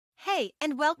Hi,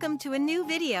 and welcome to a new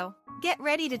video. Get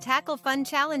ready to tackle fun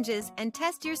challenges and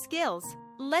test your skills.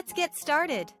 Let's get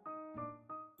started.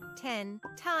 10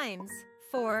 times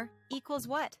 4 equals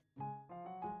what?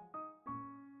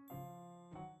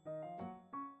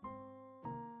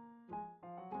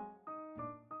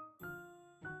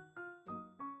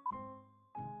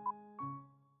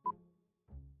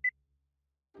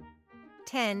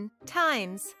 Ten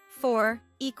times 4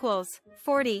 equals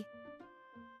 40.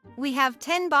 We have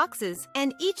 10 boxes,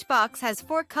 and each box has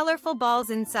 4 colorful balls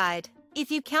inside. If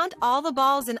you count all the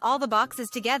balls in all the boxes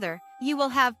together, you will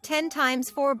have 10 times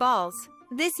 4 balls.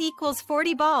 This equals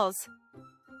 40 balls.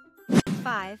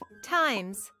 5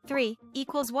 times 3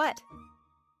 equals what?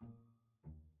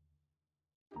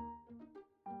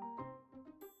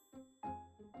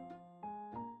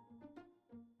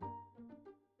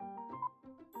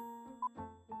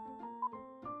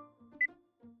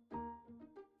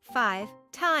 Five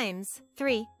times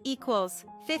 3 equals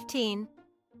 15.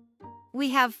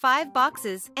 We have 5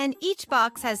 boxes, and each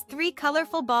box has 3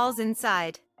 colorful balls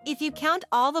inside. If you count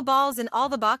all the balls in all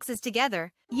the boxes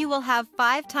together, you will have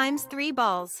 5 times 3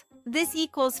 balls. This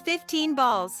equals 15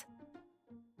 balls.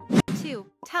 2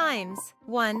 times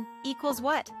 1 equals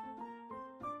what?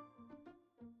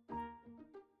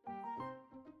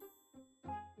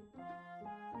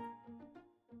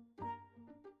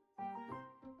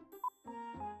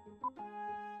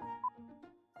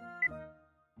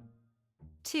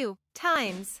 Two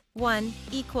times 1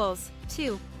 equals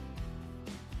 2.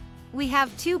 We have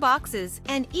 2 boxes,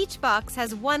 and each box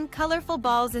has 1 colorful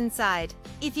balls inside.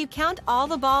 If you count all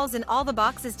the balls in all the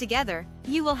boxes together,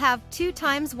 you will have 2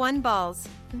 times 1 balls.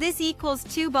 This equals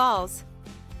 2 balls.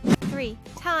 3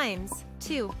 times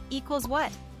 2 equals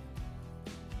what?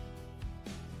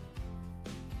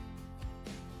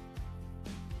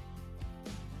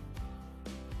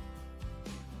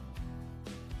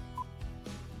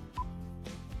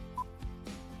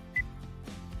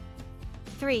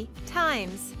 Three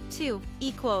times 2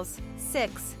 equals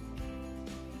 6.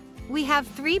 We have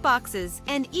 3 boxes,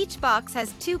 and each box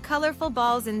has 2 colorful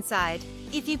balls inside.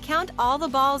 If you count all the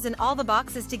balls in all the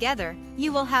boxes together,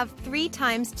 you will have 3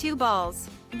 times 2 balls.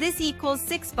 This equals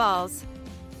 6 balls.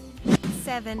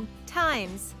 7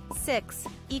 times 6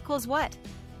 equals what?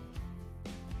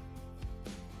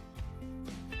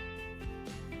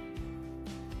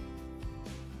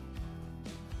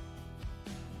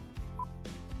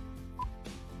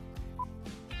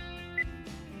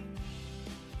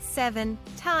 Seven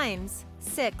times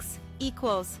 6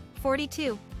 equals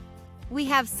 42. We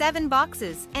have 7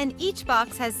 boxes, and each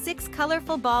box has 6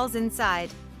 colorful balls inside.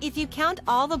 If you count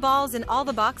all the balls in all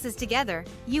the boxes together,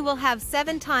 you will have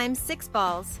 7 times 6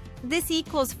 balls. This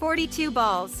equals 42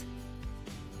 balls.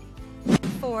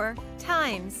 4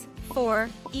 times 4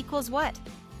 equals what?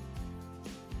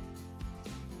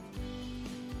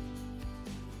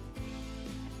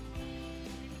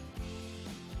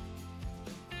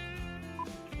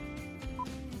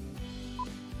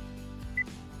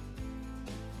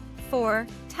 Four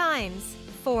times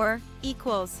 4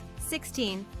 equals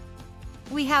 16.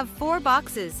 We have 4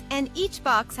 boxes, and each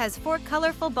box has 4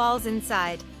 colorful balls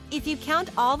inside. If you count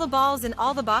all the balls in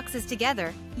all the boxes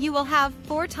together, you will have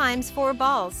 4 times 4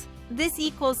 balls. This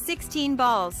equals 16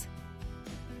 balls.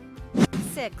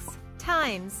 6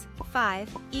 times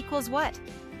 5 equals what?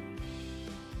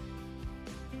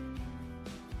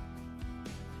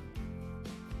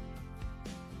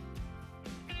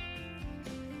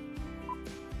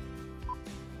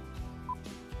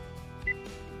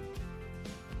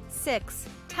 Six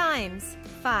times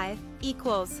 5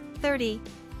 equals 30.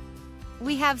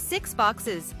 We have 6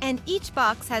 boxes, and each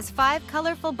box has 5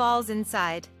 colorful balls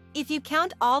inside. If you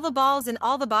count all the balls in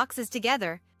all the boxes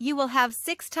together, you will have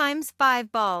 6 times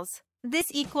 5 balls. This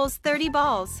equals 30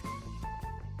 balls.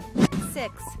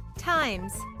 6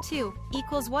 times 2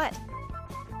 equals what?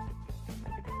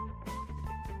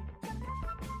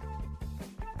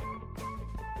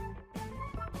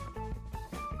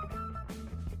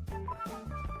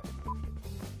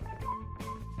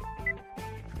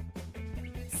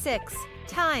 Six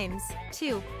times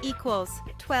 2 equals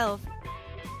 12.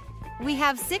 We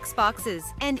have 6 boxes,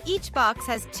 and each box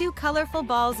has 2 colorful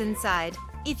balls inside.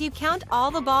 If you count all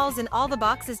the balls in all the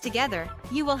boxes together,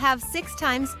 you will have 6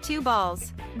 times 2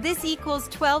 balls. This equals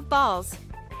 12 balls.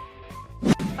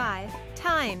 5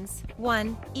 times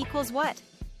 1 equals what?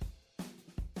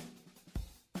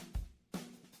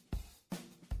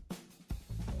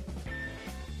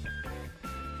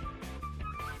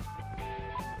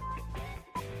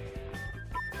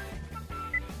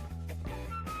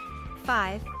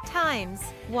 Five times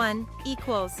 1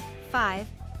 equals 5.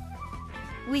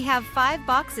 We have 5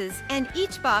 boxes, and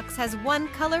each box has 1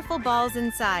 colorful balls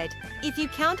inside. If you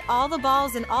count all the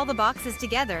balls in all the boxes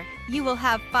together, you will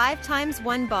have 5 times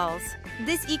 1 balls.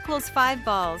 This equals 5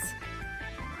 balls.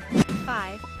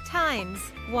 5 times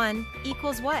 1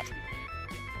 equals what?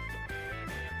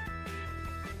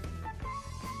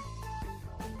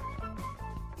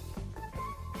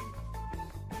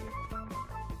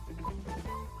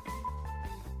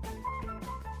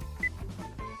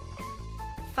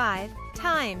 Five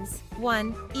times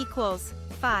 1 equals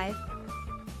 5.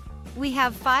 We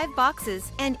have 5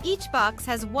 boxes, and each box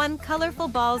has 1 colorful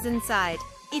balls inside.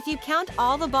 If you count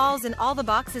all the balls in all the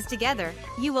boxes together,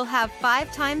 you will have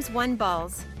 5 times 1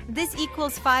 balls. This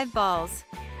equals 5 balls.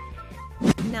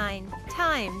 9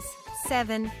 times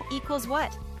 7 equals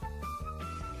what?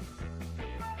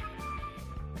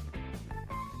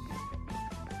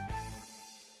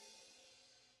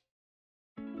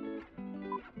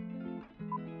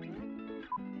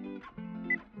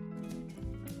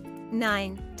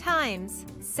 Nine times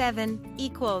 7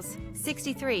 equals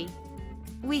 63.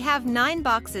 We have 9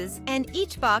 boxes, and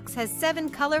each box has 7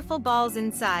 colorful balls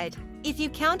inside. If you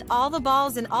count all the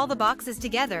balls in all the boxes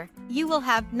together, you will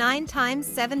have 9 times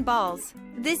 7 balls.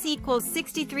 This equals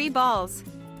 63 balls.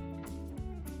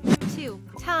 2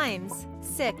 times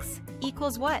 6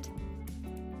 equals what?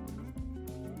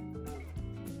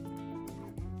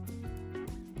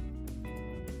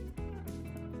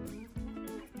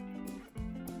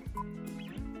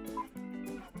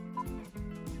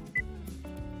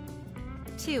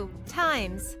 Two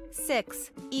times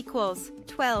 6 equals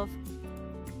 12.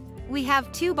 We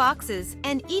have 2 boxes,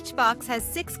 and each box has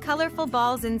 6 colorful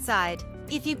balls inside.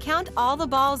 If you count all the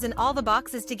balls in all the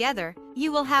boxes together,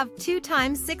 you will have 2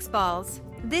 times 6 balls.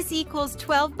 This equals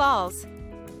 12 balls.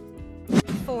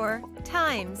 4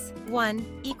 times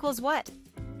 1 equals what?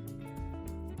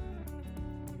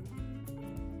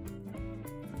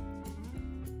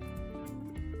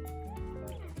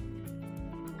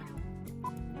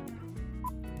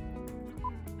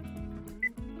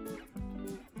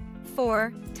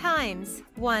 Four times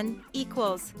 1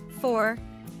 equals 4.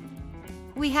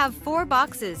 We have 4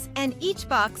 boxes, and each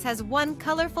box has 1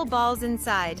 colorful balls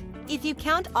inside. If you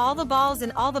count all the balls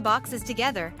in all the boxes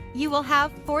together, you will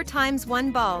have 4 times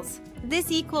 1 balls.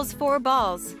 This equals 4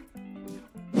 balls.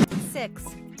 6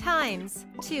 times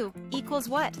 2 equals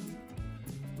what?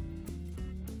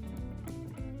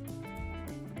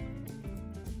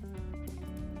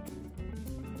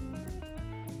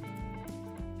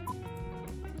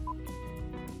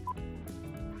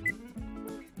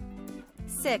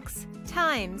 Six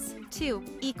times 2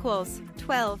 equals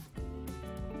 12.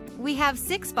 We have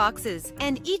 6 boxes,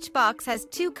 and each box has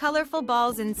 2 colorful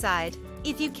balls inside.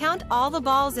 If you count all the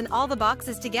balls in all the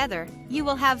boxes together, you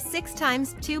will have 6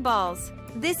 times 2 balls.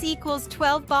 This equals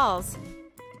 12 balls.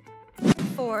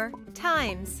 4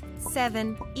 times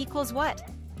 7 equals what?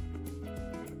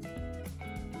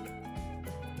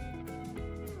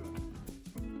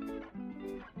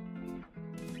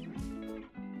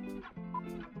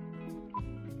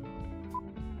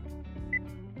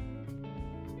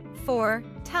 Four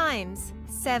times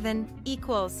 7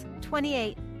 equals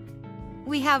 28.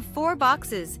 We have 4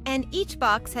 boxes, and each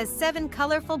box has 7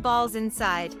 colorful balls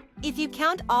inside. If you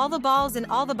count all the balls in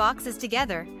all the boxes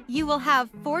together, you will have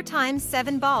 4 times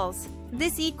 7 balls.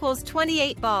 This equals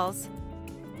 28 balls.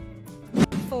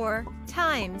 4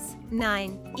 times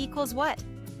 9 equals what?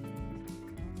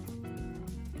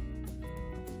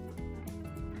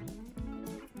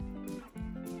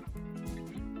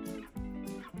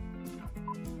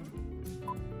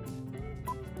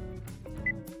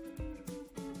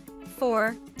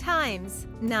 Four times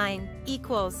 9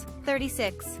 equals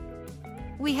 36.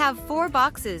 We have 4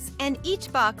 boxes, and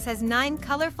each box has 9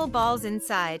 colorful balls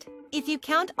inside. If you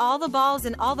count all the balls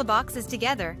in all the boxes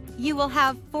together, you will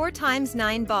have 4 times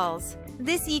 9 balls.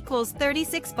 This equals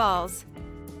 36 balls.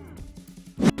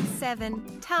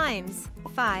 7 times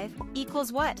 5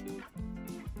 equals what?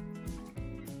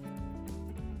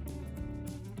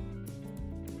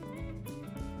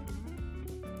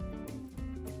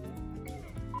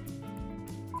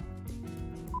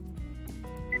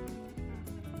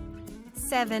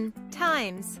 Seven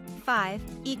times 5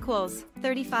 equals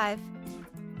 35.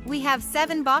 We have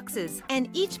 7 boxes, and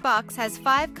each box has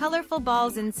 5 colorful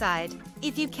balls inside.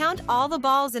 If you count all the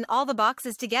balls in all the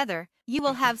boxes together, you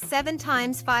will have 7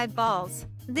 times 5 balls.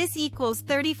 This equals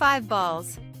 35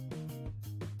 balls.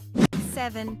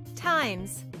 7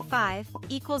 times 5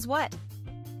 equals what?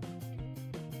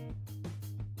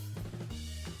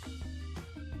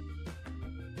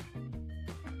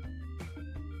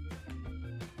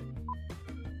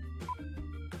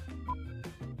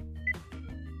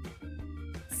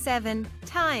 7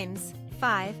 times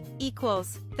 5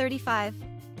 equals 35.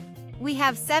 We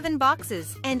have 7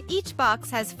 boxes, and each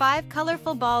box has 5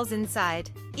 colorful balls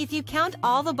inside. If you count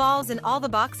all the balls in all the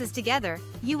boxes together,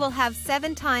 you will have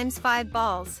 7 times 5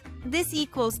 balls. This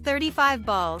equals 35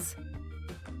 balls.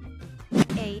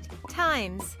 8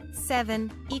 times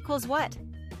 7 equals what?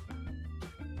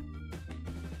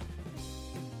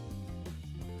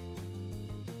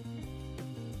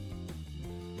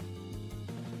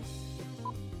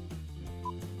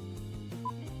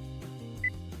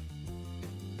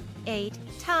 Eight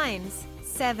times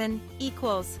 7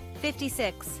 equals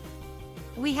 56.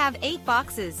 We have 8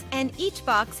 boxes, and each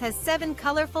box has 7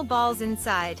 colorful balls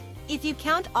inside. If you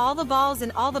count all the balls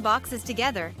in all the boxes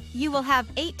together, you will have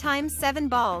 8 times 7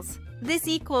 balls. This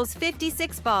equals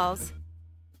 56 balls.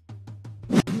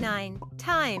 9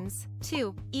 times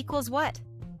 2 equals what?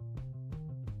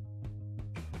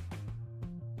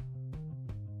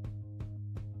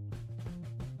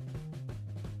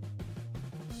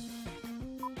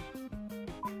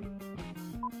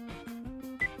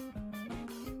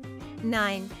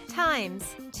 Nine times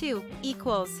 2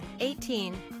 equals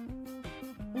 18.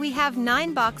 We have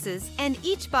 9 boxes, and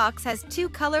each box has 2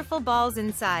 colorful balls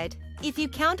inside. If you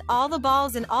count all the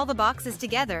balls in all the boxes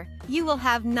together, you will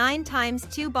have 9 times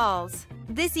 2 balls.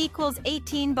 This equals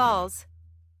 18 balls.